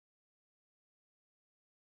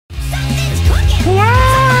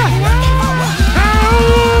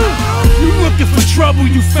trouble,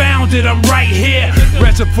 you found it, I'm right here.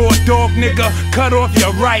 Reservoir dog, nigga, cut off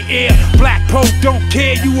your right ear. Black Pope don't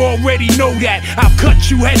care, you already know that. I'll cut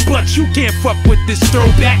you head, but you can't fuck with this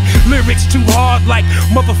throwback. Lyrics too hard like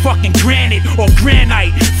motherfucking granite or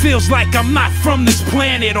granite. Feels like I'm not from this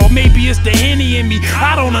planet, or maybe it's the Henny in me,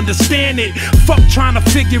 I don't understand it. Fuck trying to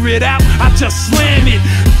figure it out, I just slam it.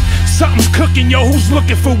 Something's cooking, yo, who's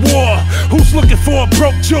looking for war? Who's looking for a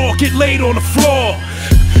broke jaw, get laid on the floor?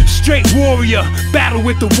 Straight warrior, battle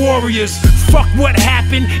with the warriors. Fuck what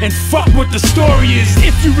happened and fuck what the story is.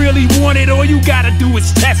 If you really want it, all you gotta do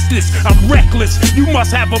is test this. I'm reckless, you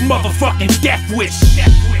must have a motherfucking death wish.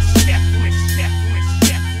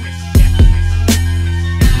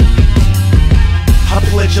 I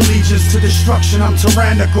pledge allegiance to destruction, I'm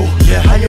tyrannical. Yeah.